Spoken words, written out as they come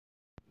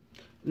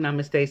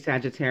Namaste,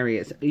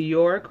 Sagittarius.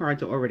 Your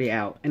cards are already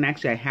out. And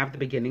actually, I have the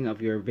beginning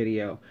of your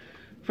video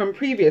from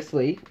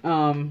previously.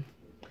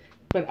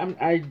 But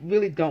I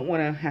really don't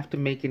want to have to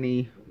make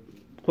any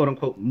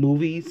quote-unquote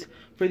movies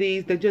for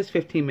these. They're just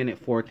 15-minute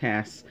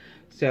forecasts.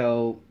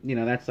 So, you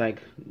know, that's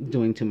like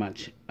doing too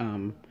much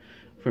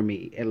for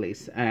me, at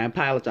least. I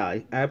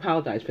apologize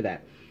for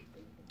that.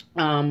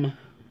 I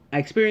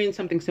experienced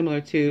something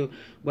similar to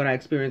what I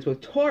experienced with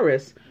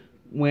Taurus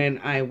when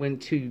I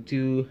went to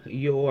do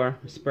your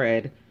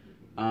spread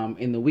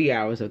in the wee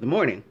hours of the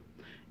morning.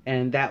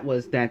 And that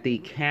was that the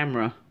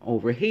camera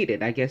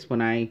overheated. I guess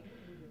when I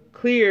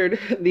cleared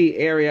the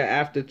area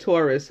after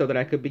Taurus so that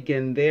I could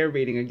begin their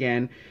reading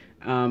again,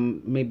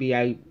 maybe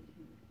I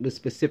was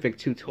specific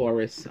to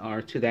Taurus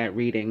or to that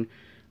reading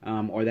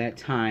or that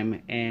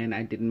time, and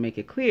I didn't make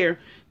it clear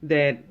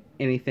that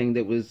anything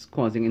that was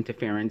causing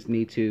interference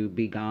need to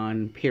be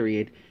gone,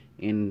 period,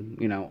 in,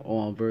 you know,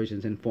 all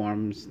versions and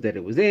forms that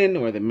it was in,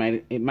 or that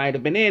it might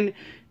have been in,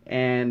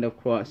 and of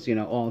course, you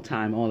know, all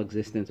time, all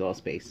existence, all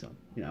space, so,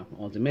 you know,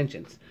 all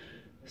dimensions.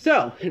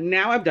 So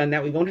now I've done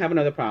that. We won't have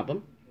another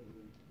problem,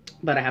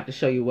 but I have to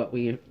show you what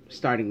we're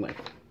starting with.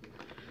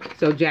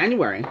 So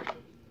January,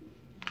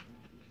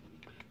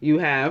 you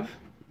have,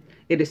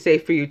 it is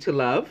safe for you to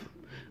love.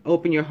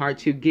 Open your heart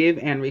to give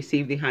and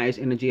receive the highest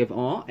energy of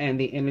all, and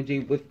the energy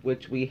with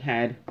which we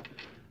had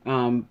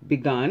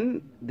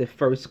begun, the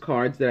first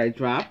cards that I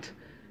dropped,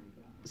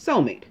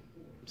 soulmate.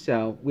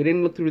 So we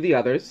didn't look through the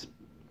others,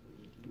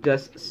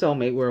 just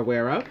soulmate we're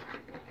aware of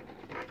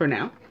for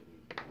now.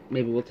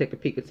 Maybe we'll take a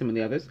peek at some of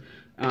the others.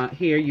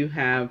 Here you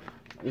have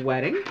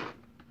wedding.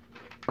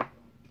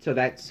 So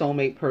that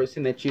soulmate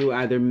person that you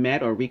either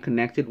met or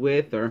reconnected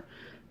with or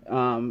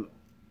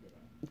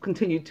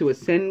continued to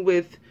ascend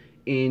with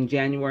in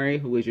January,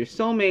 who is your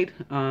soulmate.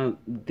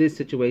 This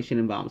situation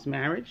involves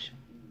marriage.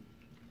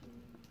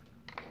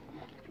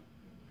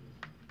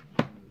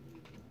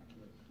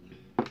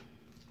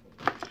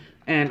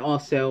 And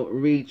also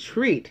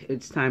retreat.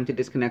 It's time to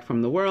disconnect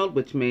from the world,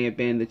 which may have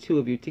been the two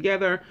of you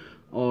together,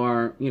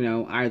 or, you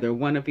know, either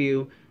one of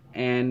you,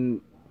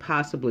 and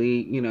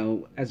possibly, you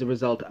know, as a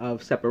result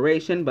of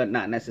separation, but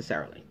not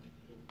necessarily.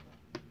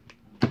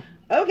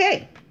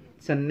 Okay,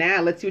 so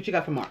now let's see what you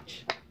got for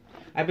March.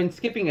 I've been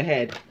skipping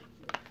ahead.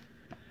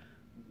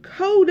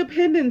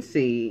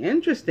 Codependency.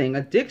 Interesting.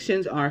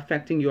 Addictions are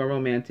affecting your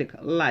romantic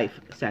life,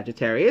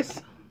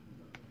 Sagittarius.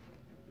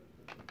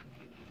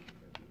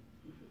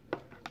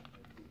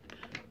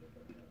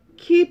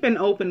 Keep an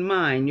open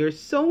mind. Your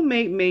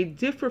soulmate may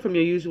differ from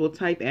your usual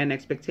type and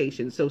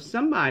expectations. So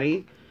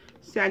somebody,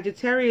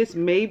 Sagittarius,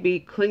 may be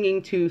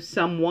clinging to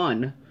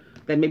someone.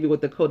 That may be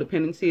what the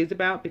codependency is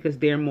about, because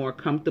they're more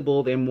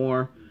comfortable. They're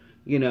more,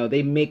 you know,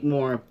 they make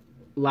more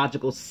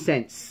logical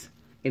sense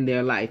in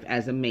their life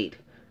as a mate,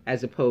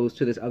 as opposed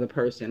to this other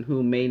person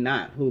who may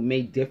not, who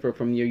may differ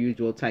from your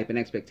usual type and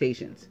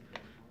expectations.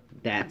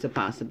 That's a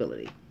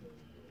possibility.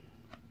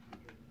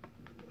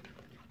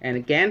 And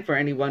again, for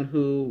anyone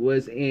who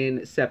was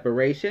in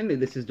separation,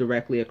 this is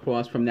directly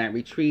across from that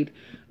retreat,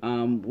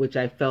 which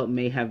I felt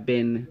may have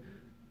been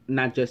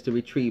not just a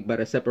retreat, but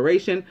a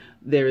separation.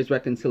 There is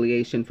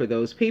reconciliation for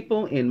those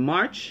people in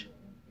March.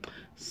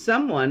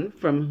 Someone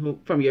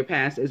from your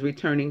past is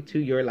returning to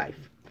your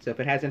life. So if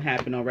it hasn't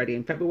happened already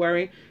in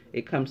February,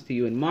 it comes to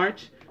you in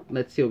March.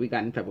 Let's see what we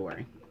got in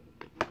February.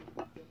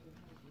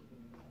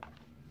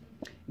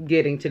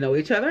 Getting to know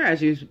each other.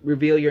 As you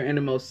reveal your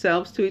innermost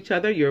selves to each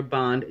other, your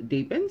bond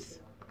deepens.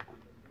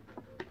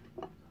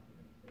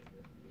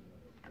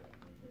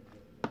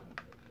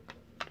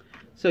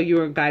 So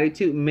you are guided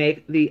to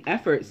make the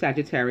effort,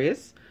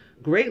 Sagittarius.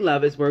 Great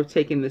love is worth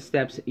taking the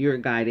steps you're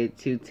guided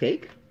to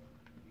take.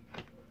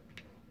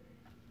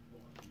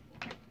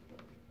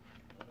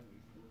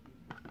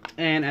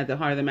 And at the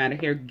heart of the matter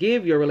here,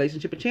 give your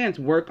relationship a chance.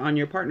 Work on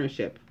your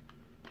partnership.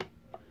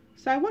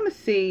 So I want to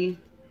see,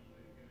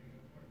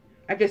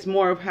 I guess,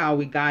 more of how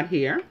we got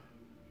here.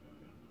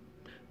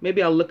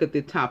 Maybe I'll look at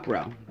the top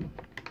row.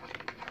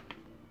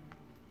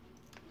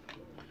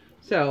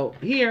 So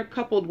here,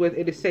 coupled with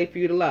it is safe for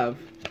you to love,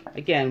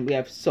 again, we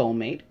have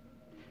soulmate.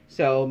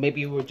 So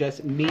maybe you were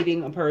just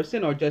meeting a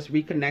person or just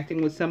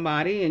reconnecting with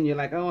somebody and you're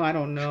like, oh, I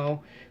don't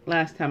know.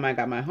 Last time I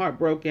got my heart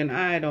broken,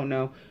 I don't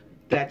know.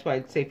 That's why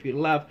it's safe for you to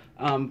love.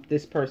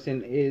 This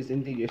person is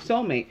indeed your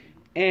soulmate.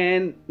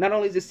 And not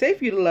only is it safe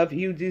for you to love,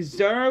 you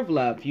deserve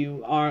love.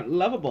 You are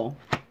lovable.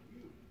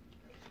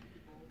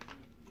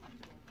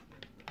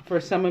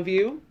 For some of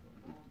you,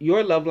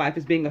 your love life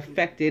is being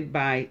affected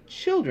by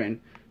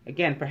children.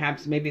 Again,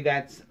 perhaps maybe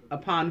that's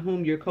upon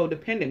whom you're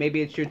codependent.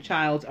 Maybe it's your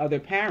child's other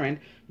parent.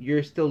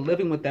 You're still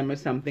living with them or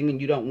something and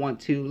you don't want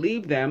to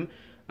leave them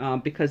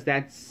because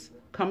that's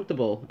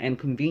comfortable and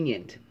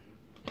convenient.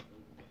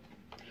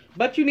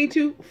 But you need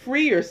to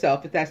free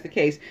yourself if that's the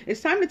case. It's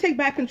time to take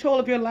back control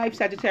of your life,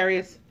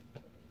 Sagittarius.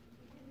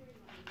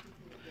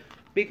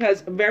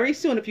 Because very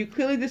soon, if you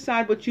clearly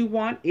decide what you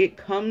want, it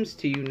comes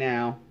to you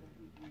now.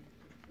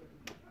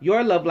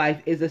 Your love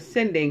life is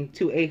ascending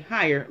to a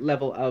higher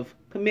level of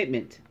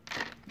commitment.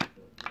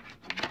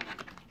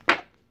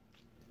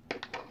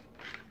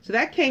 So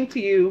that came to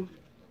you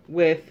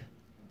with,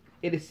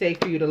 it is safe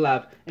for you to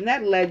love. And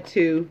that led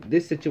to,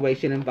 this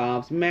situation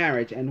involves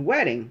marriage and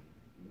wedding.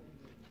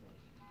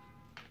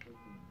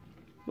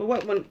 Well,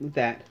 what one was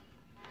that?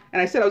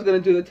 And I said I was going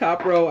to do the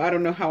top row. I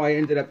don't know how I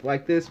ended up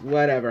like this.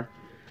 Whatever.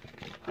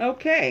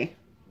 Okay.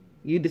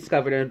 You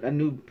discovered a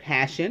new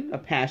passion. A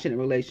passionate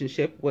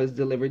relationship was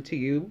delivered to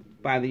you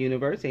by the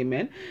universe.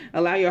 Amen.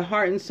 Allow your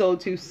heart and soul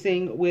to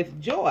sing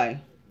with joy.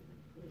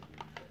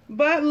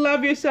 But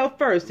love yourself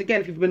first.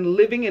 Again, if you've been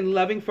living and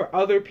loving for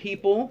other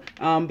people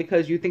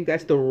because you think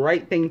that's the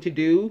right thing to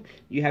do,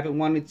 you haven't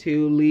wanted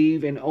to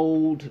leave an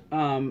old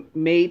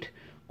mate,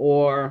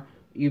 or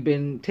you've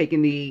been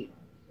taking the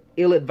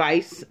ill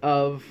advice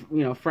of,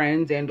 you know,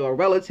 friends and or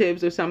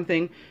relatives or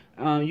something,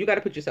 you got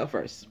to put yourself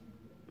first.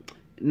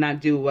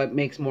 Not do what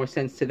makes more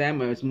sense to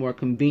them or is more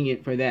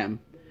convenient for them.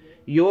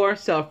 Your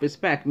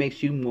self-respect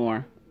makes you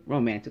more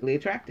romantically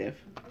attractive.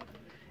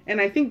 And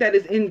I think that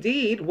is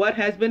indeed what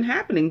has been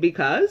happening,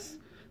 because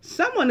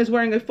someone is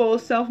wearing a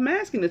false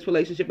self-mask in this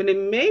relationship. And it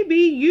may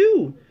be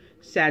you,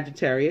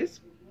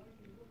 Sagittarius.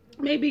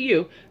 Maybe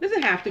you.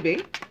 Doesn't have to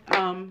be.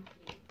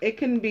 It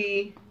can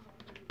be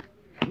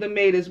the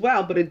mate as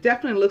well. But it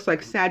definitely looks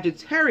like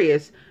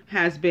Sagittarius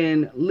has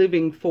been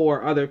living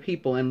for other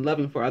people and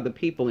loving for other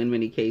people in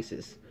many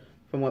cases,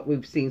 from what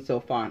we've seen so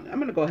far. I'm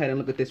going to go ahead and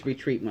look at this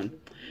retreat one.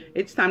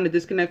 It's time to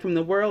disconnect from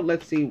the world.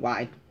 Let's see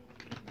why.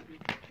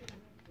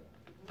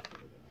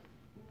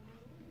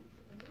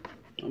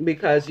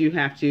 Because you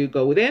have to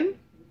go within,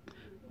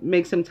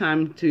 make some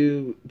time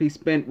to be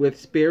spent with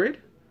spirit.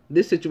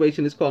 This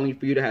situation is calling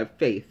for you to have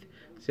faith.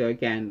 So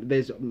again,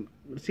 it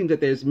seems that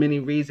there's many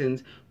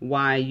reasons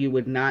why you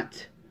would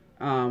not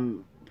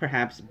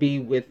perhaps be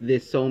with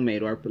this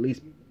soulmate, or at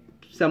least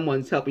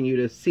someone's helping you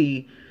to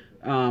see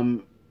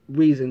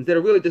reasons that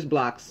are really just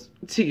blocks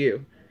to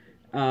you.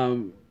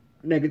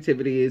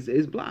 Negativity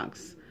is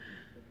blocks.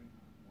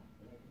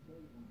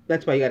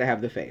 That's why you got to have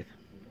the faith.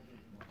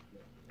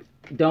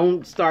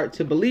 Don't start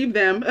to believe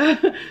them.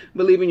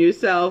 Believe in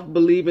yourself.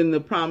 Believe in the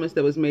promise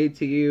that was made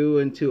to you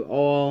and to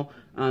all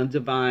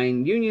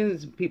divine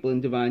unions, people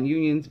in divine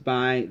unions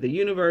by the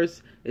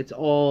universe. It's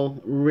all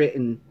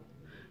written.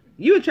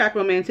 You attract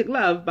romantic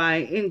love by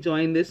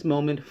enjoying this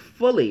moment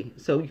fully.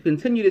 So you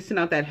continue to send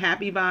out that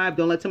happy vibe.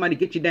 Don't let somebody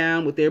get you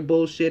down with their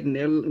bullshit and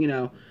their, you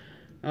know,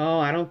 oh,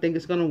 I don't think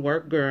it's going to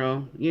work,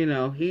 girl. You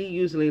know, he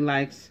usually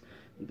likes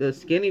the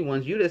skinny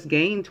ones. You just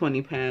gained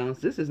 20 pounds.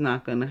 This is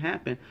not going to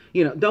happen.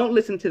 You know, don't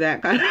listen to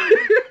that kind of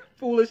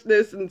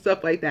foolishness and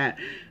stuff like that.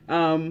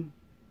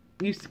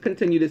 You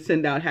continue to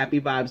send out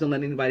happy vibes. Don't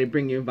let anybody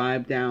bring your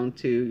vibe down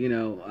to, you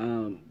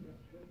know,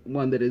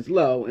 one that is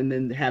low, and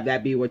then have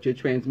that be what you're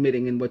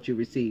transmitting and what you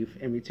receive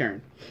in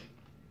return.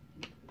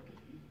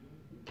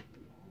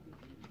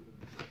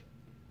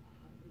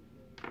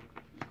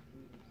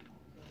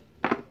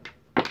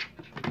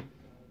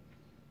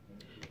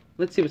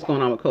 Let's see what's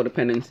going on with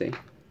codependency.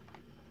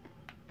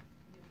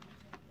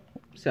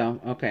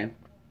 So, okay,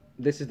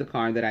 this is the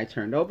card that I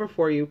turned over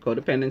for you,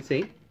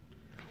 codependency.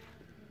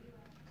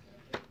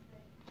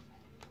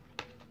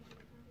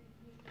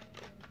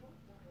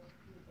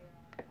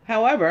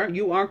 However,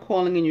 you are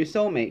calling in your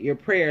soulmate. Your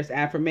prayers,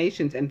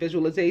 affirmations, and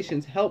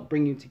visualizations help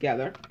bring you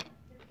together.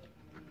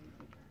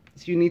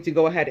 So you need to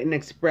go ahead and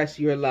express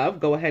your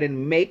love. Go ahead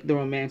and make the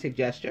romantic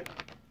gesture.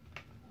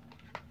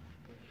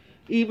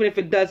 Even if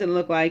it doesn't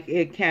look like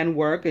it can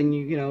work, and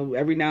you know,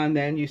 every now and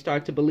then you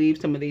start to believe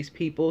some of these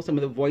people, some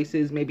of the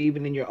voices, maybe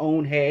even in your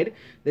own head,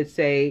 that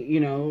say, you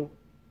know,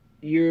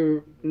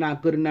 you're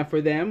not good enough for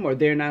them, or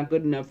they're not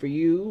good enough for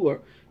you, or,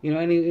 you know,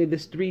 any of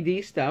this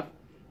 3D stuff.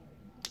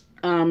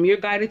 You're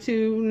guided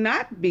to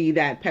not be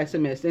that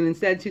pessimist, and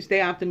instead to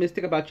stay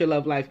optimistic about your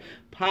love life.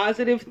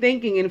 Positive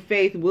thinking and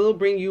faith will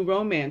bring you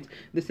romance.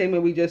 The same way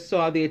we just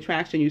saw the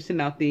attraction, you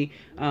send out the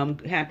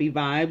happy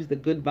vibes, the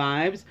good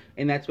vibes,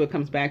 and that's what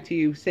comes back to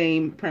you.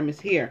 Same premise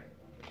here.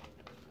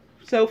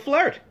 So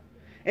flirt.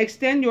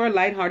 Extend your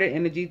lighthearted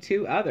energy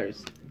to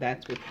others.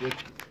 That's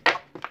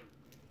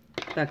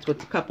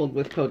what's coupled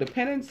with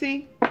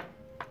codependency.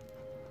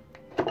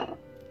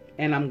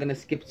 And I'm going to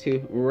skip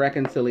to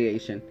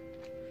reconciliation.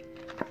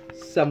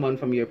 Someone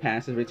from your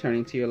past is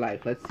returning to your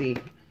life. Let's see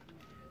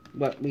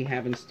what we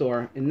have in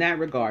store in that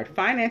regard.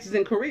 Finances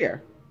and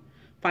career.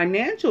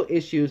 Financial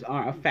issues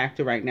are a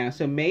factor right now.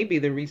 So maybe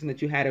the reason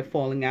that you had a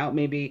falling out,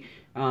 maybe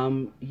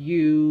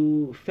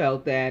you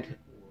felt that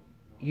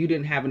you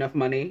didn't have enough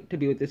money to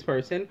be with this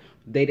person.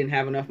 They didn't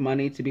have enough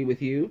money to be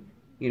with you.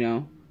 You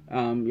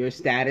know, your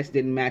status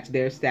didn't match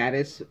their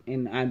status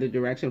in either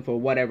direction for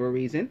whatever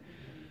reason.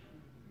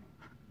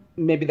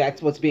 Maybe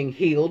that's what's being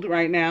healed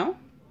right now.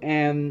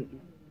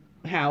 And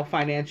how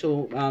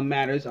financial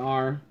matters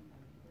are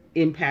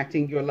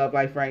impacting your love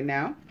life right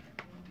now.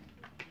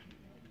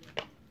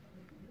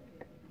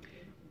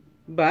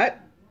 But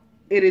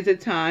it is a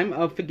time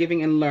of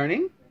forgiving and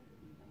learning.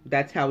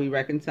 That's how we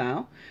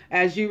reconcile.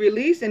 As you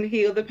release and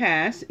heal the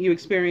past, you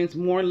experience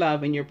more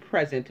love in your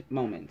present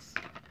moments.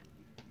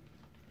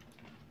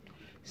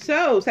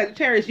 So,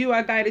 Sagittarius, you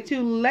are guided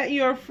to let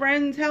your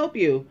friends help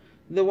you.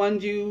 the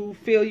ones you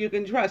feel you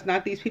can trust,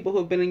 not these people who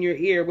have been in your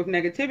ear with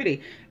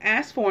negativity.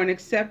 Ask for and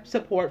accept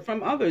support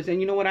from others.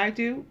 And you know what I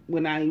do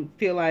when I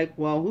feel like,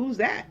 well, who's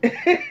that?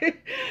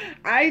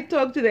 I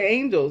talk to the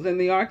angels and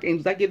the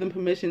archangels. I give them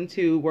permission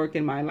to work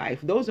in my life.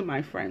 Those are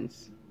my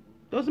friends.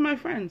 Those are my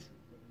friends.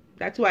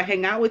 That's who I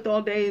hang out with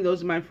all day.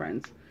 Those are my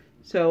friends.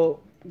 So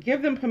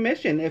give them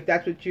permission if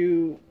that's what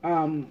you,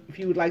 if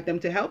you would like them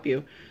to help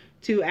you,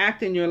 to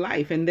act in your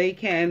life, and they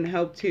can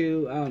help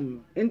to,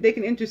 and they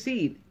can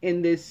intercede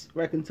in this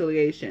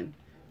reconciliation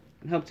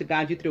and help to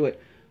guide you through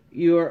it.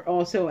 You're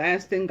also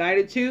asked and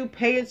guided to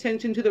pay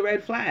attention to the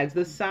red flags.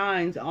 The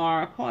signs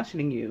are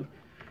cautioning you.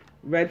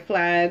 Red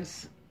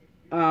flags,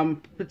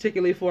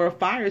 particularly for a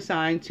fire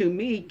sign, to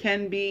me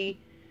can be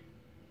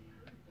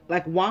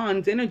like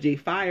wands energy,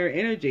 fire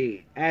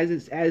energy,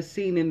 as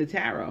seen in the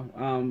tarot.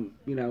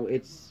 You know,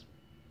 it's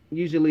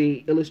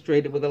usually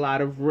illustrated with a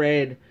lot of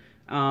red,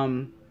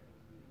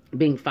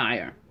 being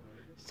fire.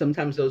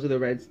 Sometimes those are the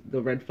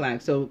red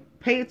flags. So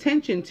pay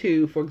attention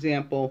to, for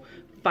example,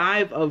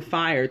 5 of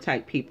fire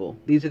type people.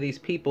 These are these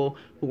people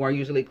who are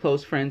usually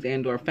close friends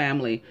and or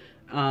family,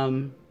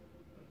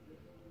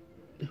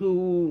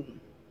 who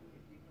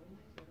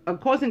are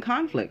causing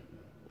conflict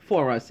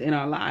for us in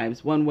our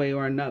lives one way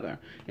or another.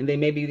 And they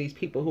may be these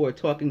people who are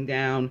talking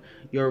down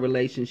your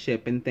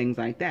relationship and things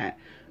like that.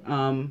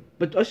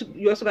 But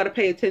you also got to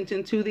pay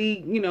attention to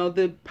the, you know,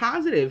 the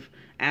positive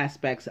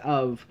aspects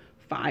of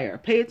fire.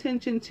 Pay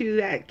attention to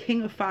that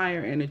king of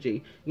fire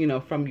energy, you know,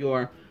 from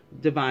your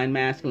divine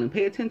masculine.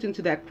 Pay attention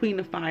to that queen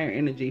of fire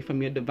energy from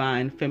your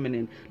divine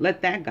feminine.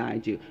 Let that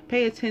guide you.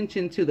 Pay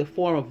attention to the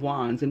 4 of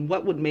wands and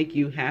what would make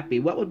you happy.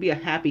 What would be a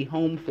happy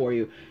home for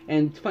you?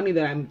 And it's funny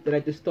that I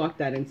just thought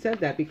that and said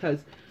that,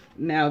 because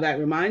now that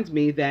reminds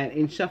me that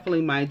in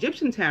shuffling my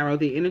Egyptian tarot,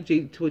 the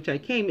energy to which I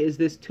came is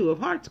this 2 of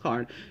Hearts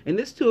card. And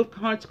this 2 of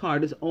Hearts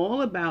card is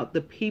all about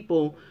the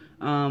people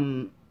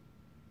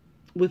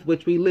with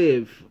which we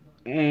live,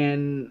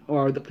 and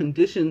or the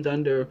conditions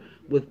under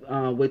with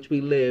which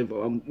we live,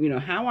 or you know,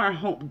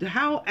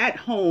 how at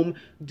home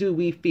do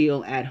we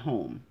feel at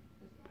home?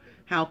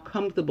 How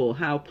comfortable,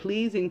 how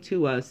pleasing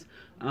to us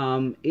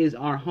is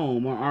our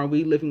home, or are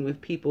we living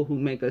with people who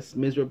make us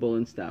miserable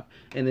and stuff?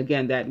 And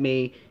again, that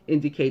may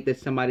indicate that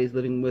somebody's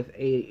living with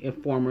a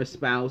former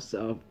spouse,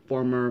 a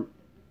former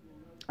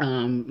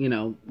you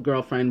know,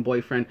 girlfriend,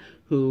 boyfriend,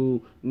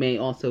 who may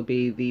also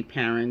be the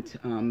parent,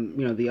 you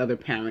know, the other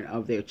parent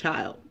of their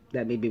child.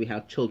 That may be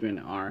how children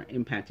are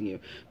impacting you.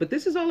 But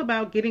this is all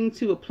about getting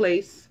to a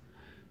place,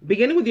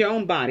 beginning with your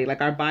own body. Like,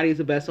 our body is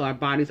a vessel, our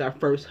body is our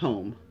first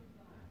home,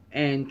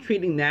 and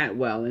treating that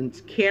well and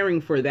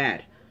caring for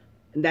that.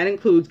 And that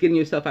includes getting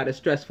yourself out of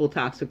stressful,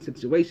 toxic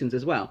situations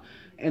as well.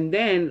 And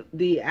then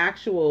the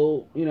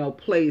actual, you know,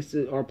 place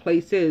or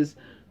places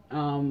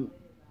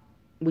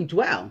we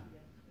dwell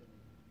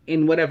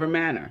in whatever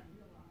manner.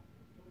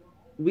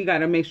 We got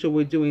to make sure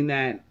we're doing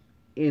that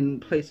in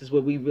places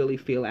where we really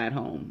feel at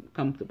home,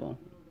 comfortable,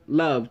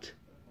 loved.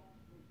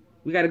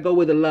 We got to go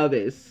where the love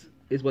is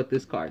what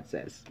this card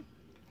says.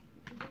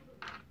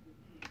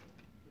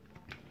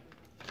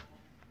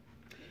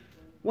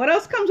 What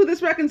else comes with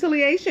this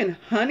reconciliation?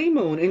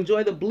 Honeymoon.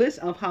 Enjoy the bliss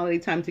of holiday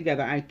time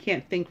together. I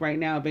can't think right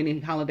now of any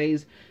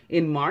holidays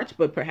in March,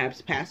 but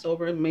perhaps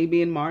Passover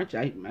maybe in March.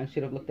 I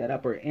should have looked that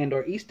up, or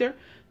Easter.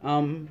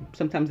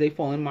 Sometimes they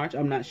fall in March.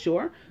 I'm not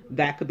sure.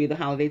 That could be the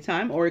holiday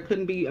time, or it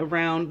couldn't be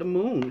around the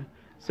moon.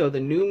 So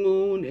the new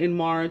moon in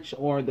March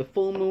or the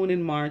full moon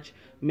in March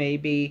may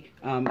be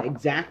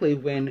exactly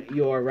when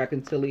your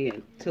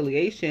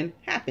reconciliation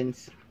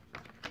happens.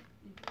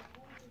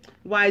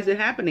 Why is it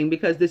happening?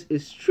 Because this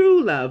is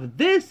true love.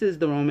 This is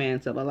the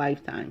romance of a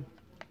lifetime.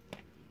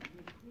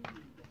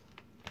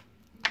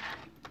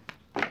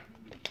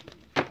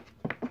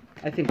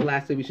 I think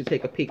lastly we should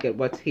take a peek at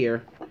what's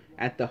here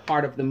at the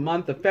heart of the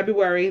month of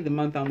February, the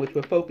month on which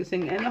we're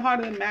focusing, and the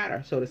heart of the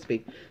matter, so to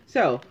speak.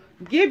 So,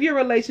 give your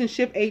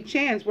relationship a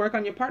chance. Work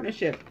on your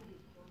partnership.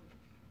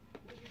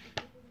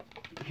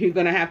 You're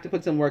going to have to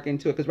put some work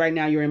into it, because right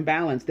now you're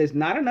imbalanced. There's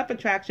not enough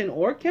attraction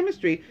or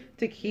chemistry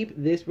to keep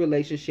this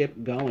relationship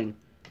going.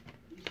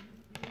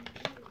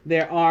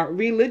 There are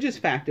religious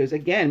factors.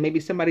 Again,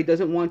 maybe somebody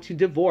doesn't want to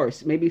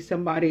divorce. Maybe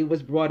somebody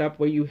was brought up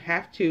where you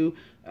have to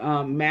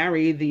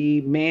marry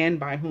the man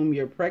by whom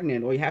you're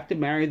pregnant, or you have to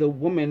marry the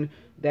woman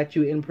that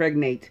you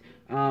impregnate,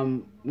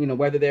 you know,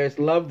 whether there's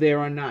love there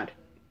or not.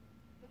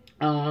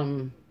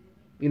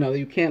 You know,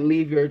 you can't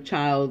leave your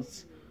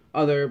child's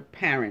other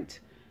parent.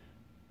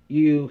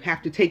 You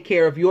have to take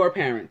care of your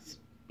parents,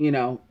 you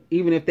know,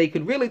 even if they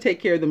could really take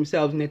care of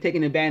themselves and they're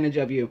taking advantage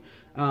of you,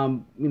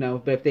 you know,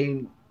 but if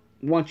they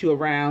want you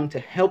around to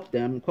help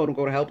them, quote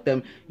unquote, help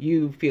them,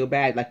 you feel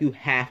bad. Like, you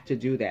have to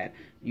do that.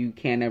 You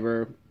can't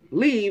ever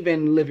leave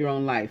and live your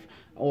own life.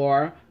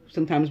 Or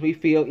sometimes we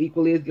feel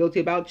equally as guilty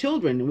about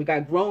children. We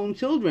got grown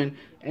children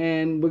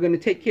and we're going to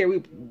take care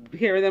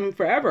of them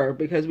forever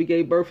because we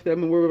gave birth to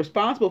them and we're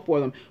responsible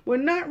for them. We're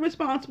not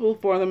responsible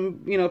for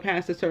them, you know,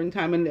 past a certain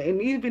time. And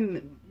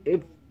even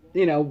if,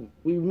 you know,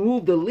 we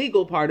remove the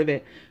legal part of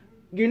it,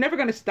 you're never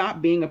going to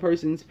stop being a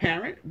person's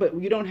parent, but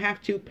you don't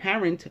have to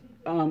parent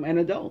an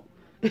adult.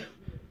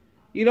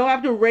 You don't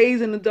have to raise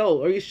an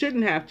adult, or you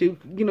shouldn't have to.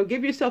 You know,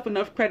 give yourself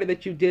enough credit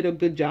that you did a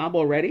good job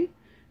already,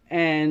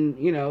 and,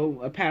 you know,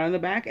 a pat on the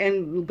back,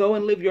 and go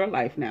and live your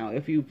life now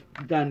if you've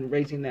done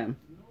raising them.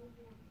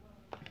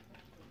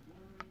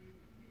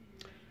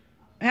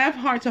 Have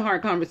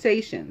heart-to-heart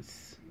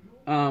conversations.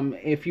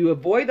 If you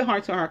avoid the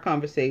heart-to-heart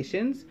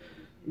conversations,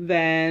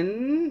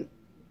 then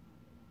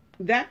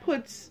that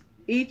puts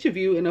each of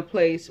you in a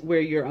place where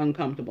you're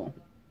uncomfortable.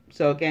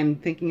 So again,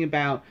 thinking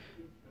about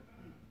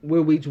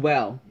where we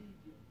dwell,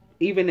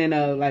 even in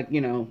a, like,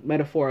 you know,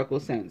 metaphorical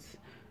sense.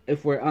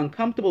 If we're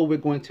uncomfortable, we're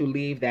going to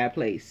leave that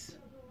place.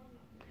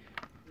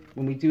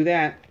 When we do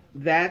that,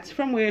 that's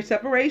from where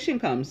separation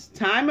comes.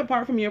 Time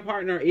apart from your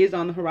partner is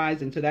on the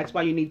horizon, so that's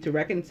why you need to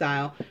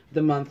reconcile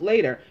the month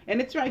later.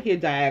 And it's right here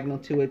diagonal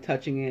to it,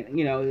 touching it.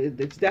 You know,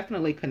 it's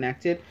definitely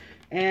connected.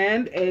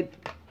 And it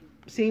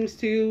seems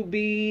to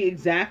be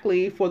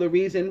exactly for the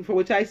reason for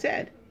which I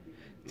said.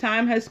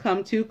 Time has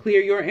come to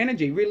clear your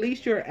energy.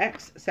 Release your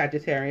ex,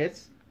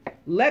 Sagittarius.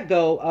 Let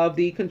go of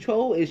the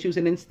control issues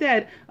and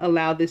instead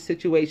allow this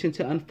situation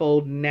to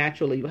unfold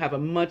naturally. You'll have a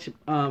much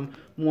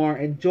more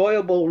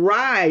enjoyable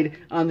ride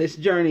on this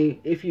journey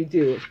if you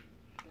do.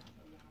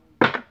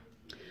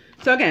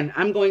 So again,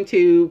 I'm going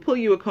to pull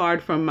you a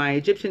card from my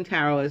Egyptian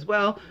tarot as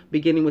well,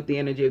 beginning with the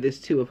energy of this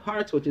Two of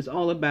Hearts, which is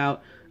all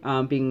about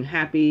being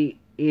happy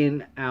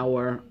in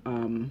our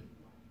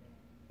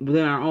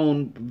within our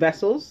own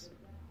vessels,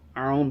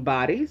 our own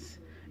bodies,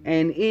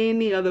 and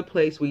any other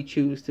place we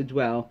choose to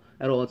dwell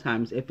at all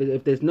times. If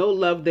there's no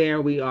love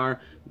there, we are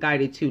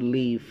guided to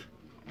leave.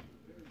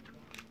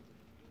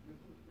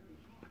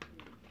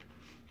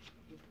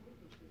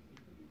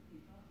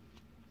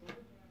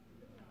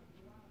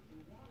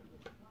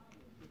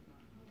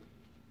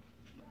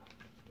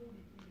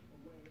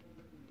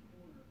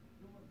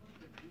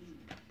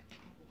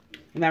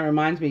 And that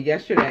reminds me,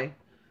 yesterday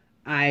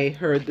I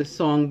heard the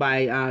song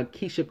by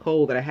Keisha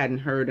Cole that I hadn't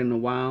heard in a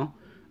while.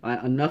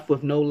 Enough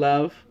with No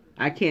Love.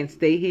 I can't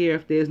stay here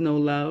if there's no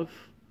love.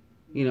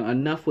 You know,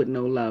 enough with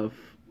no love.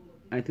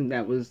 I think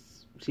that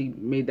was, she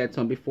made that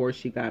song before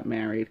she got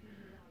married,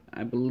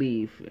 I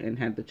believe, and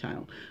had the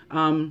child.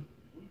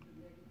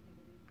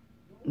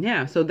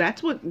 Yeah, so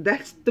that's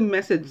the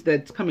message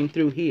that's coming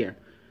through here.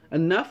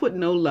 Enough with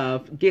no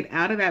love. Get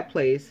out of that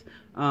place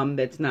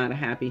that's not a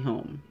happy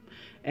home.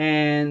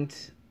 And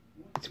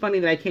it's funny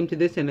that I came to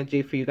this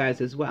energy for you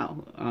guys as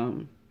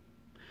well.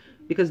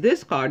 Because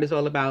this card is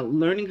all about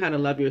learning how to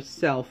love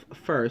yourself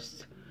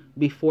first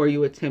before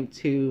you attempt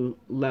to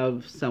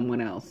love someone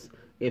else.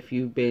 If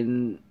you've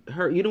been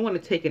hurt, you don't want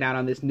to take it out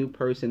on this new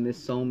person, this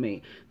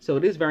soulmate. So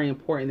it is very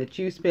important that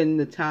you spend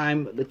the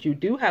time that you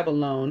do have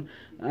alone,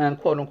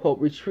 quote unquote,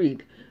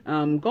 retreat,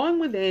 going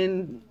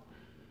within,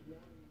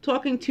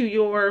 talking to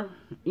your,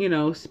 you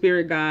know,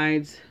 spirit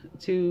guides,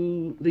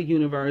 to the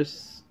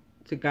universe,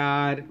 to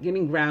God,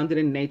 getting grounded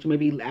in nature,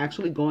 maybe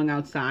actually going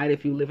outside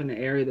if you live in an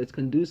area that's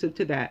conducive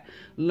to that,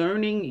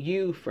 learning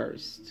you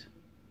first,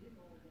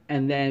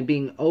 and then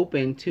being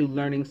open to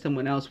learning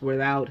someone else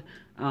without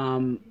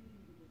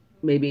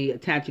maybe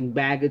attaching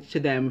baggage to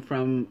them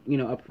from, you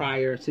know, a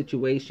prior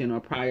situation or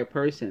prior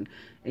person,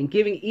 and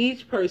giving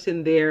each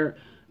person their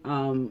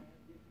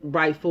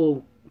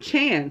rightful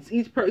chance,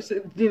 each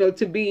person, you know,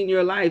 to be in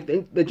your life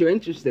that you're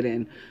interested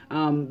in,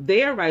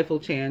 their rightful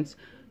chance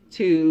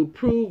to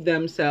prove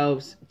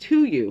themselves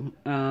to you,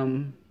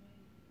 and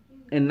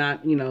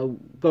not, you know,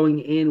 going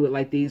in with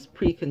like these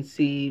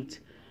preconceived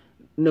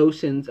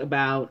notions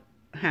about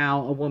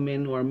how a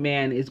woman or a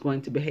man is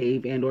going to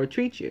behave and or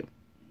treat you.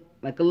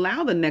 Like,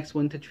 allow the next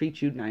one to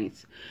treat you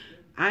nice.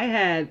 I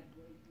had,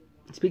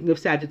 speaking of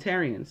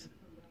Sagittarians,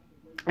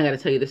 I got to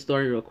tell you this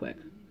story real quick.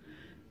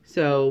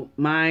 So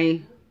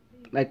my,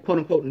 like, quote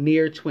unquote,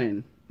 near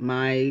twin,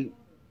 my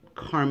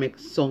karmic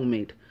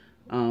soulmate,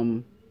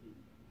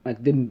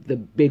 like the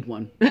big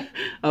one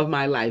of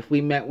my life.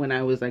 We met when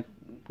I was like,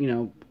 you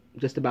know,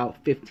 just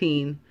about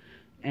 15,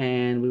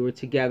 and we were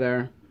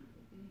together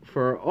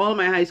for all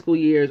my high school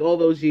years, all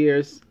those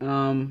years,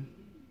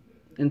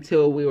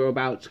 until we were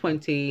about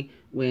 20,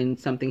 when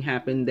something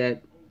happened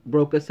that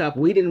broke us up.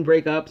 We didn't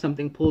break up.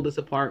 Something pulled us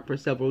apart for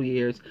several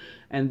years.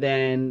 And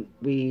then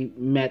we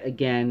met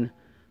again,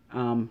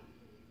 and,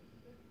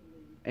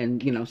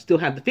 you know, still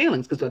have the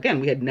feelings, because, again,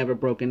 we had never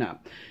broken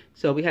up.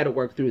 So we had to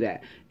work through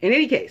that. In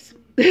any case,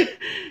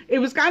 it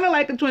was kind of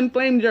like a twin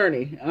flame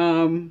journey.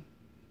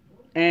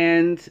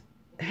 And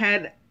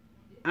had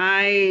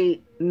I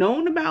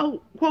known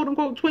about, quote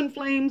unquote, twin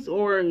flames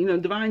or, you know,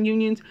 divine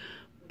unions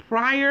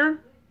prior,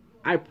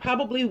 I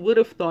probably would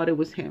have thought it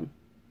was him.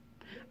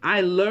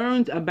 I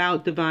learned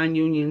about divine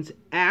unions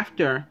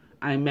after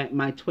I met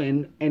my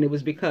twin, and it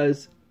was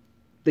because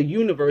the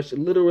universe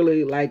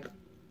literally, like,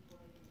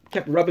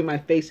 kept rubbing my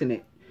face in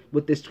it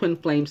with this twin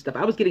flame stuff.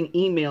 I was getting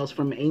emails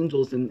from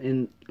angels,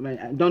 and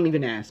don't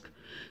even ask.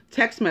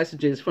 Text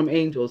messages from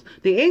angels.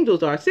 The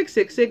angels are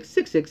 666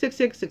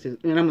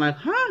 6666, and I'm like,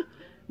 huh?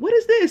 what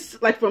is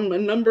this? Like from a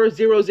number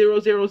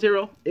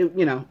 0000,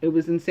 it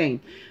was insane.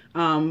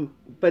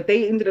 But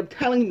they ended up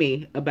telling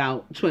me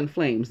about twin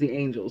flames, the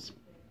angels.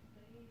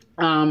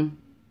 In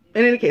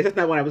any case, that's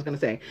not what I was going to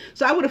say.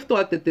 So I would have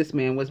thought that this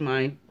man was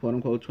my quote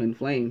unquote twin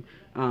flame.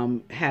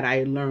 Had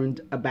I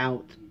learned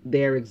about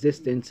their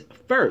existence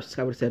first,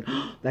 I would have said,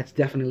 oh, that's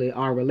definitely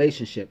our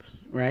relationship,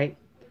 right?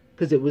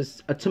 Because it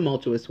was a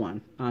tumultuous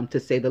one, to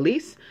say the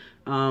least,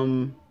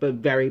 but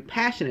very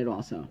passionate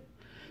also.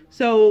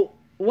 So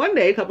one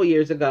day, a couple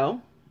years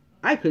ago,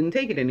 I couldn't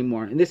take it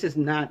anymore. And this is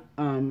not,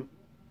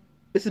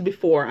 this is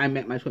before I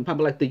met my twin,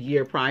 probably like the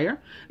year prior.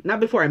 Not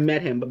before I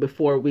met him, but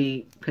before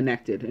we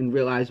connected and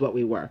realized what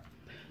we were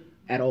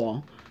at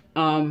all.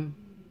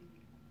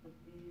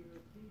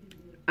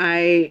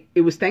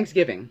 It was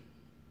Thanksgiving.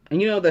 And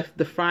you know,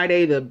 the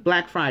Friday, the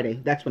Black Friday,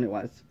 that's when it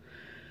was.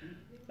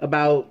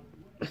 About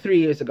 3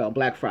 years ago,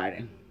 Black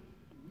Friday.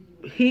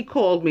 He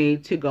called me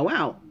to go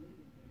out.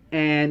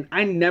 And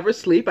I never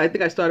sleep. I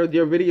think I started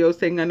your video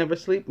saying I never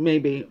sleep,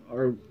 maybe.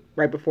 Or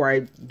right before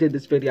I did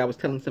this video, I was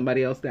telling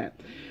somebody else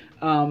that.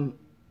 But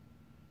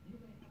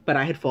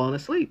I had fallen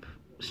asleep,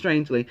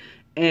 strangely.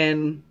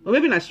 And, well,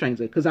 maybe not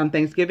strangely, because on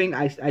Thanksgiving,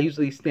 I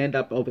usually stand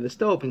up over the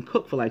stove and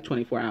cook for like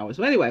 24 hours.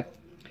 So anyway,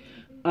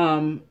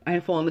 I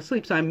had fallen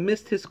asleep, so I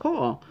missed his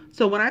call.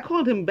 So when I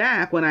called him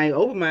back, when I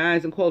opened my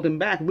eyes and called him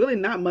back, really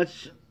not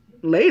much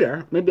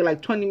later, maybe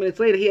like 20 minutes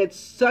later, he had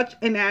such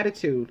an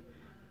attitude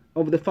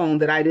over the phone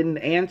that I didn't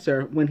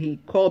answer when he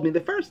called me the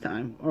first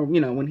time, or,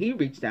 when he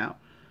reached out.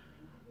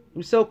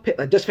 I'm so pissed,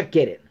 like, just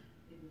forget it.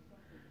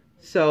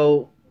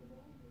 So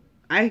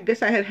I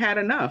guess I had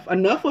enough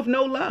of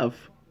no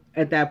love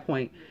at that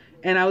point.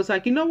 And I was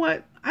like, you know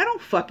what? I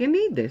don't fucking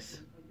need this.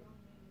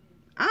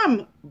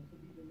 I'm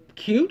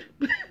cute.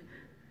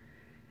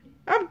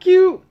 I'm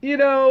cute.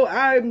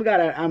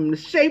 I'm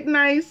shaped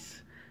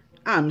nice.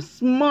 I'm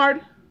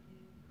smart.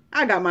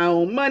 I got my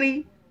own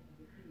money.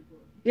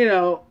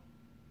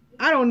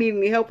 I don't need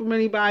any help from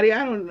anybody.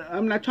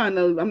 I'm not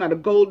a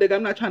gold digger.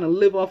 I'm not trying to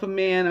live off a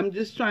man. I'm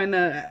just trying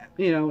to,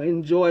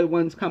 enjoy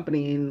one's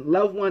company and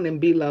love one and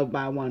be loved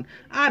by one.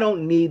 I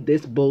don't need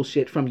this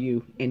bullshit from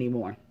you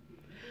anymore.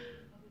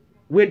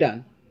 We're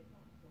done.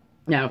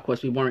 Now, of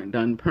course, we weren't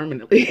done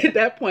permanently at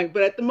that point,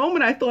 but at the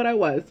moment I thought I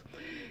was.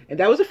 And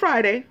that was a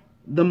Friday.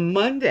 The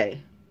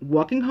Monday,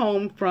 walking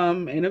home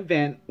from an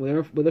event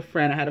with a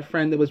friend. I had a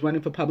friend that was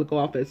running for public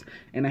office,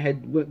 and I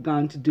had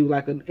gone to do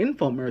like an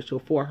infomercial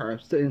for her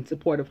in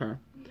support of her.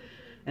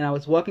 And I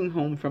was walking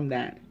home from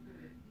that,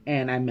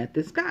 and I met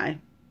this guy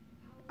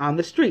on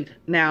the street.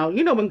 Now,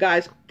 when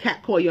guys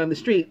catcall you on the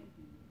street,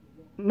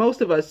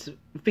 most of us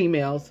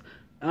females,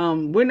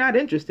 we're not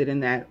interested in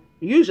that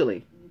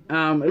usually.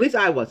 At least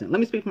I wasn't. Let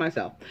me speak for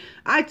myself.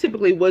 I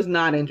typically was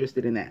not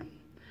interested in that.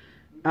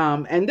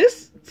 And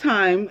this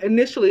time,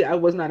 initially, I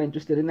was not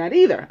interested in that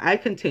either. I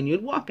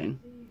continued walking.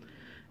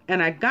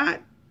 And I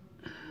got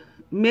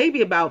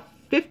maybe about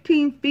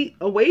 15 feet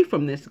away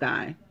from this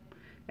guy.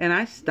 And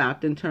I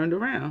stopped and turned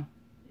around.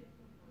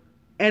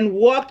 And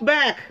walked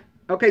back.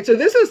 Okay, so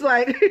this is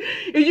like,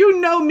 if you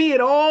know me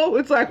at all,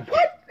 it's like,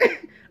 what?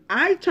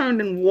 I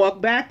turned and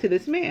walked back to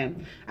this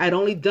man. I'd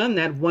only done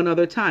that one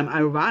other time,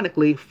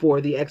 ironically,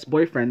 for the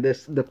ex-boyfriend,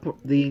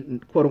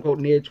 the quote-unquote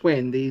near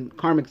twin, the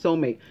karmic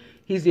soulmate.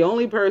 He's the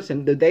only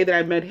person, the day that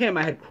I met him,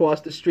 I had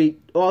crossed the street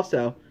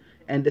also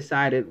and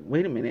decided,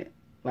 wait a minute,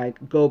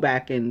 like, go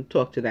back and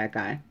talk to that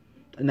guy.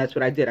 And that's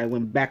what I did. I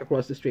went back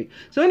across the street.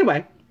 So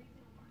anyway,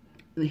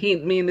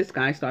 me and this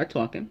guy start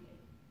talking.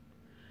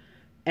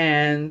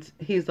 And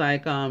he's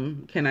like,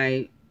 can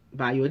I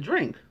buy you a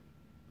drink?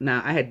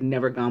 Now, I had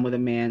never gone with a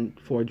man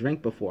for a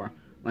drink before,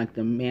 like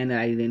the man that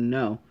I didn't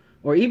know.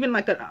 Or even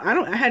like,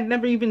 I had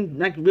never even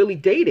like really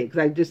dated, because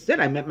I just said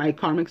I met my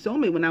karmic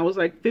soulmate when I was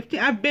like 15.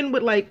 I've been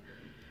with like,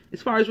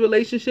 as far as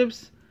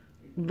relationships,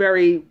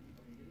 I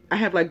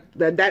have like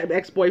that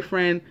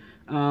ex-boyfriend,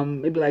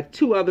 maybe like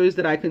 2 others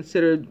that I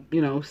considered,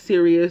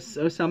 serious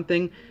or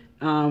something.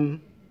 One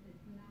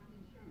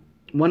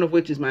of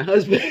which is my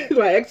husband,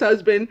 my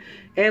ex-husband,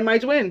 and my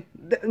twin,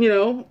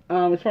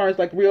 as far as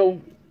like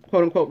real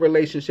quote unquote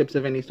relationships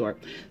of any sort.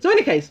 So in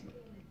any case,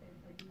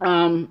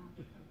 I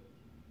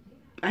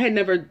had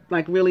never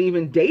like really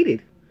even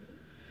dated.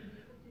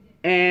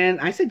 And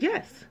I said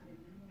yes.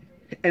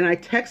 And I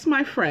text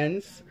my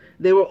friends.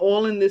 They were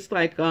all in this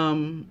like,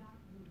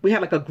 we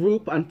had like a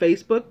group on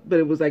Facebook, but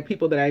it was like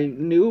people that I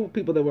knew,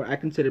 people that I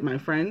considered my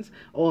friends,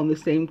 all in the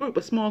same group,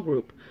 a small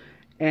group.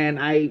 And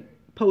I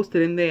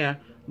posted in there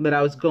that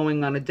I was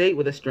going on a date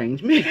with a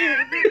strange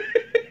man.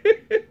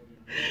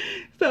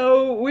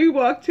 So we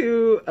walked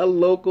to a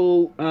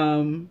local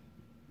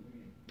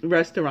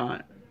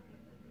restaurant,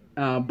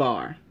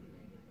 bar.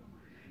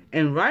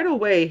 And right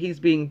away, he's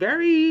being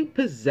very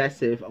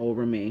possessive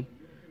over me.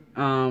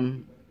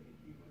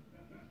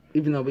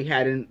 Even though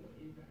I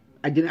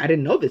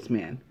didn't know this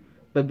man.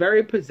 But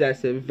very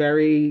possessive,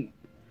 the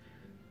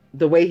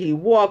way he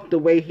walked, the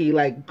way he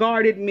like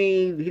guarded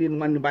me. He didn't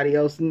want anybody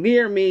else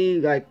near me.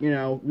 Like, we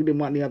didn't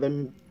want any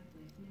other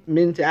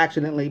men to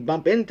accidentally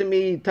bump into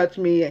me, touch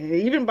me,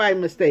 even by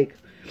mistake.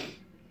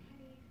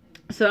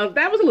 So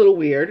that was a little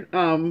weird,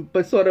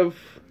 but sort of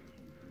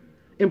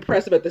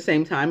impressive at the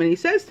same time. And he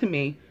says to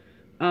me,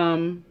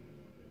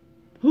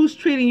 who's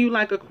treating you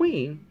like a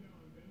queen?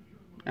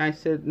 I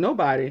said,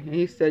 nobody. And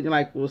he said, you're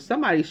like, well,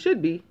 somebody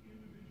should be.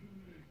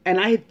 And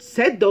I had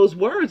said those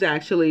words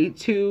actually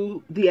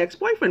to the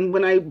ex-boyfriend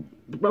when I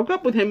broke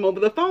up with him over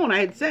the phone. I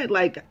had said,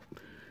 like,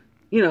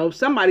 you know,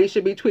 somebody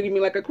should be treating me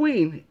like a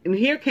queen. And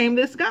here came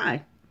this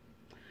guy.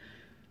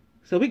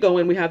 So we go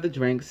in, we have the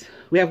drinks.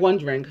 We have one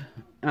drink.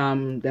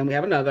 Then we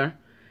have another.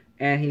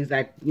 And he's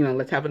like, you know,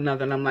 let's have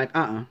another. And I'm like,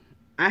 I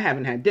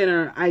haven't had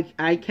dinner.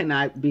 I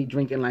cannot be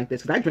drinking like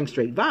this. Because I drink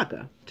straight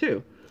vodka,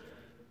 too.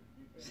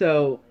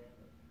 So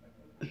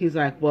he's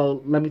like,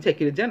 well, let me take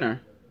you to dinner.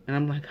 And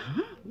I'm like,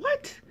 huh?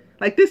 What?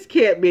 Like, this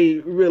can't be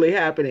really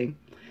happening.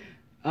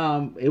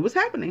 It was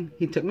happening.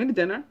 He took me to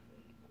dinner.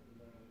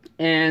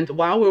 And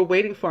while we're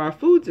waiting for our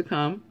food to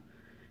come,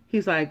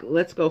 he's like,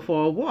 let's go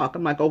for a walk.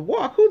 I'm like, a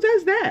walk? Who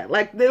does that?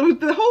 Like,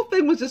 the whole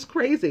thing was just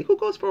crazy. Who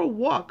goes for a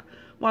walk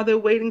while they're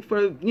waiting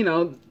for, you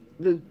know,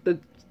 the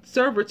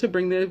server to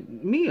bring their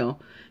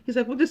meal? He's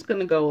like, we're just going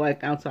to go,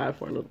 like, outside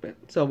for a little bit.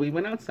 So we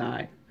went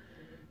outside.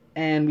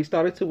 And we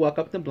started to walk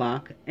up the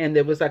block. And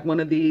there was, like, one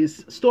of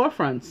these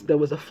storefronts. There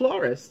was a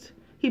florist.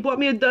 He bought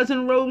me a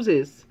dozen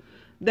roses.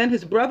 Then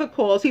his brother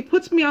calls. He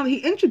puts me on. He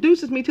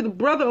introduces me to the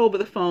brother over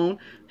the phone.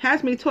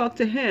 Has me talk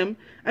to him.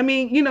 I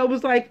mean, you know, it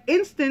was like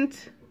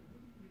instant.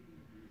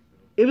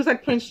 It was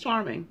like Prince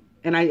Charming.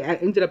 And I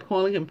ended up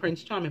calling him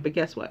Prince Charming. But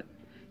guess what?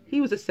 He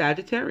was a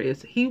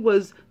Sagittarius. He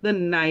was the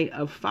Knight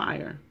of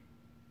Fire.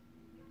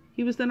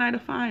 He was the Knight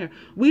of Fire.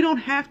 We don't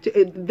have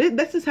to.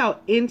 This is how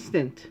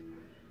instant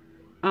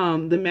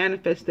the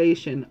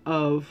manifestation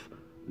of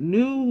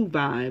new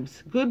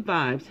vibes, good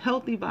vibes,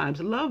 healthy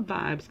vibes, love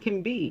vibes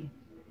can be.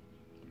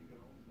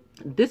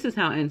 This is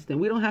how instant.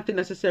 We don't have to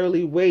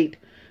necessarily wait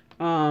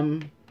for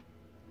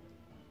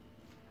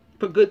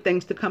good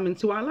things to come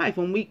into our life.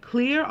 When we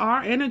clear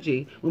our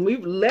energy, when we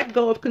let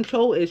go of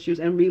control issues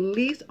and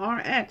release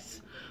our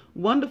ex,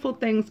 wonderful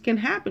things can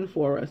happen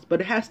for us. But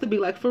it has to be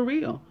like for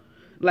real.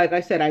 Like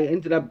I said, I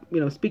ended up, you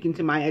know, speaking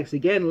to my ex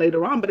again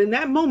later on. But in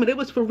that moment, it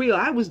was for real.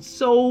 I was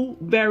so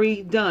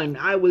very done.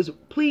 I was,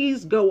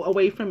 please go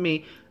away from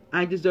me.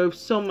 I deserve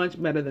so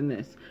much better than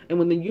this. And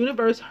when the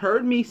universe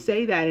heard me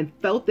say that and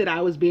felt that I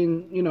was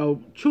being, you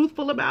know,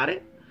 truthful about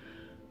it,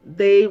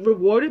 they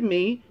rewarded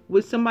me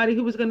with somebody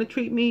who was going to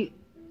treat me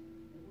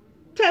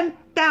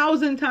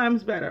 10,000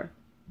 times better.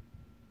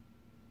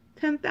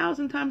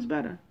 10,000 times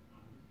better.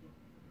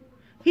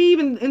 He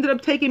even ended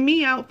up taking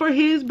me out for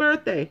his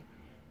birthday.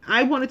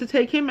 I wanted to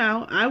take him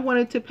out. I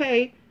wanted to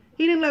pay.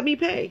 He didn't let me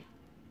pay.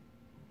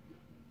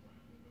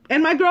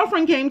 And my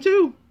girlfriend came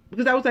too.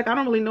 Because I was like, I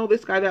don't really know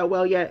this guy that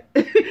well yet.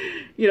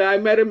 You know, I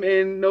met him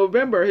in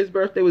November. His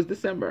birthday was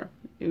December.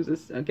 He was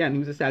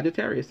a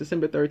Sagittarius,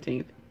 December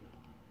 13th.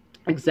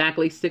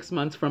 Exactly 6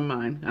 months from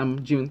mine.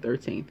 I'm June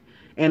 13th.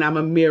 And I'm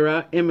a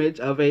mirror image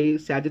of a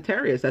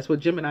Sagittarius. That's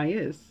what Gemini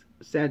is.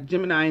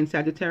 Gemini and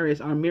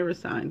Sagittarius are mirror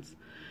signs.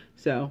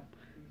 So,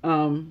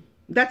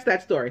 that's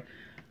that story.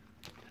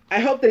 I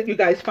hope that you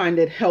guys find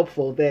it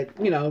helpful that,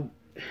 you know,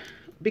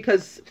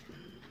 because,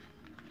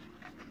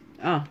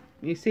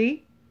 you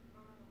see?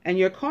 And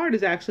your card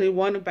is actually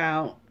one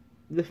about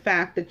the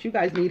fact that you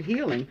guys need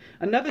healing.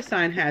 Another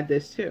sign had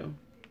this too.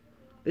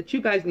 That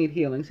you guys need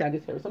healing,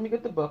 Sagittarius. Let me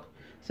get the book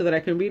so that I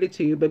can read it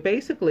to you. But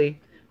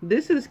basically,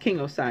 this is King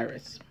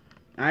Osiris.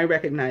 I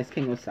recognize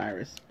King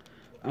Osiris.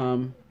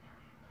 One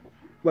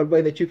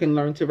way that you can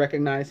learn to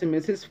recognize him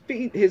is his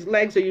feet. His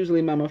legs are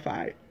usually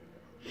mummified.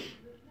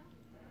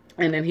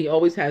 And then he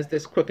always has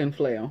this crook and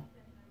flail.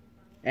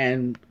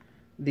 And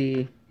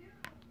the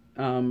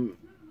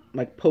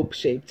like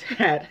Pope-shaped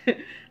hat,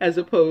 as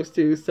opposed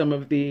to some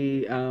of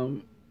the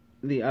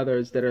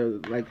others that are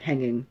like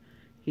hanging.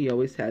 He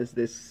always has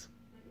this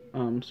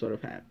sort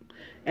of hat.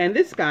 And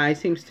this guy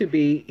seems to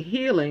be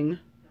healing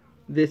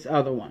this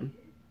other one,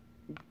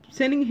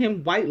 sending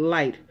him white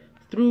light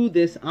through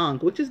this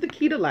ankh, which is the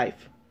key to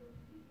life.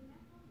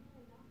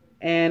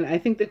 And I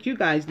think that you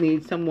guys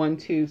need someone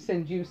to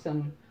send you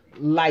some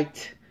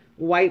light,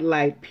 white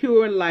light,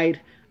 pure light.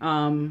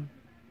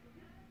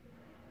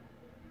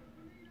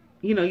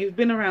 You know, you've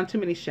been around too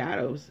many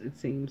shadows, it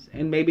seems.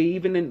 And maybe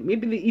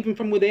even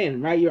from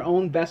within, right? Your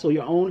own vessel,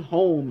 your own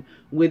home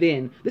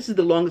within. This is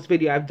the longest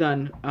video I've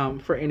done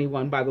for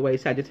anyone, by the way,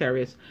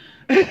 Sagittarius.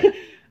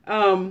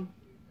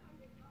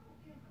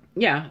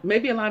 Yeah,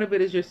 maybe a lot of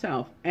it is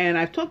yourself. And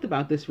I've talked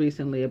about this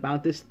recently,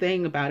 about this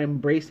thing about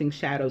embracing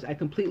shadows. I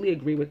completely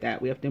agree with that.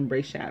 We have to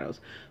embrace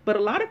shadows. But a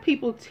lot of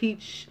people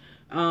teach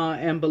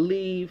and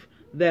believe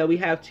that we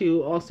have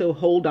to also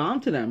hold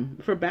on to them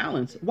for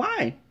balance.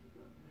 Why?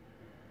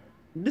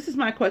 This is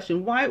my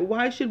question.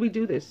 Why should we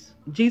do this?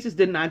 Jesus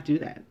did not do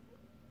that.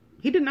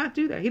 He did not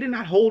do that. He did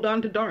not hold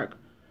on to dark.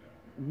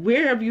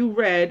 Where have you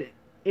read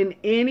in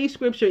any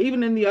scripture,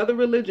 even in the other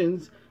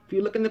religions, if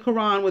you look in the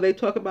Quran where they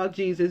talk about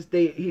Jesus,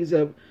 he's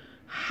a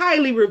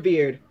highly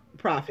revered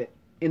prophet,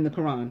 in the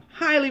Quran.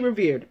 Highly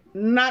revered.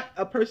 Not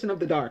a person of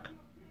the dark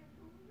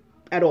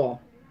at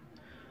all.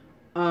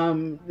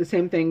 The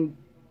same thing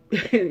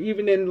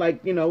even in,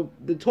 like, you know,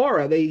 the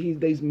Torah.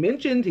 He's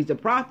mentioned, he's a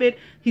prophet.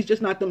 He's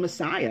just not the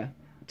Messiah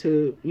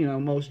to, you know,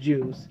 most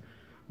Jews.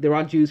 There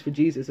are Jews for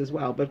Jesus as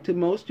well, but to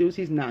most Jews,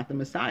 he's not the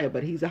Messiah.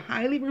 But he's a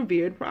highly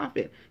revered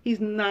prophet. He's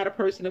not a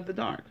person of the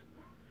dark.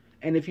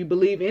 And if you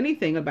believe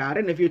anything about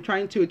it, and if you're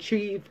trying to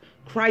achieve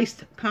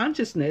Christ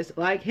consciousness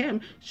like him,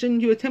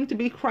 shouldn't you attempt to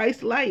be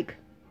Christ-like?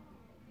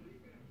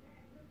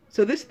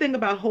 So this thing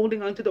about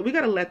holding on to we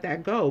got to let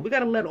that go. We got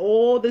to let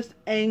all this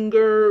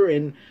anger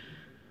and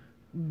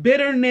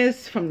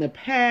bitterness from the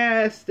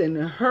past and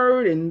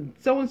hurt and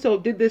so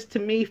did this to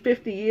me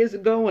 50 years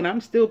ago and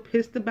I'm still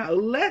pissed about it.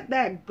 Let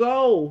that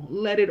go.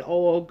 Let it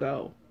all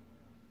go.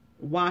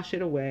 Wash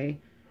it away.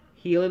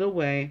 Heal it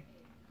away.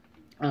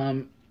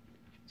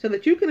 So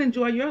that you can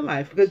enjoy your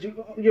life, because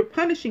you're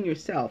punishing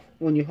yourself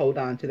when you hold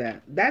on to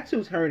that. That's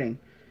who's hurting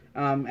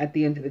at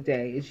the end of the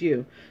day, is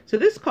you. So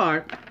this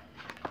card,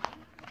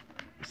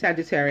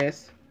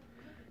 Sagittarius,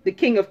 the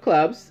King of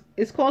Clubs,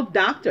 is called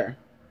Doctor.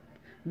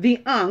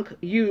 The Ankh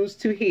used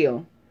to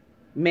heal,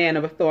 man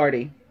of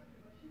authority.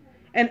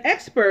 An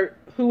expert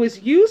who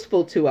is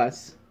useful to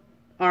us.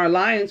 Our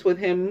alliance with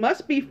him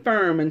must be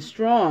firm and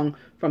strong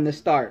from the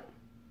start.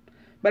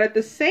 But at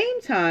the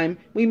same time,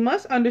 we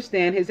must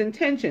understand his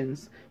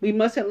intentions. We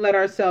mustn't let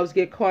ourselves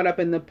get caught up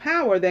in the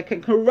power that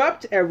can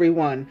corrupt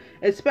everyone,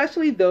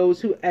 especially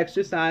those who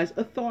exercise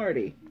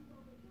authority.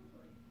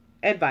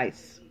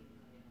 Advice.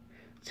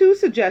 2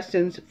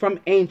 suggestions from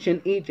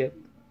ancient Egypt.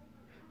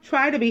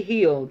 Try to be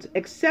healed,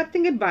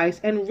 accepting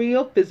advice and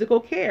real physical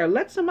care.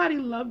 Let somebody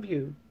love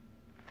you,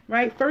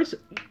 right? First,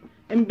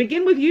 and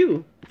begin with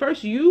you.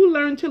 First, you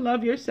learn to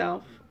love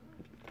yourself,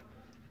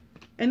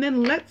 and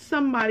then let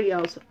somebody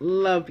else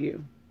love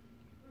you.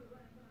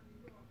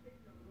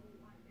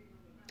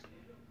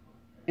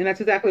 And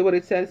that's exactly what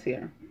it says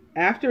here.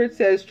 After it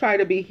says, try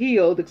to be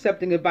healed,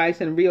 accepting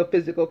advice and real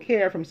physical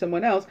care from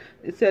someone else,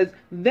 it says,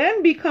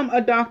 then become a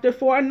doctor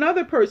for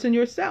another person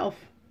yourself.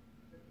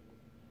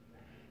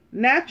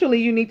 Naturally,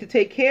 you need to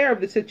take care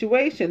of the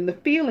situation, the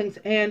feelings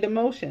and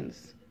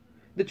emotions.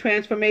 The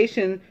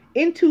transformation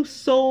into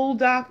soul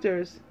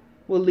doctors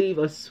will leave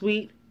a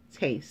sweet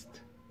taste.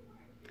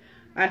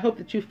 I hope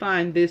that you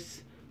find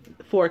this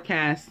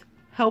forecast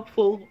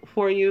helpful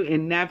for you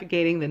in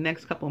navigating the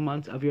next couple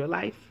months of your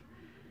life.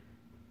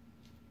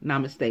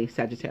 Namaste,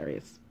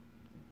 Sagittarius.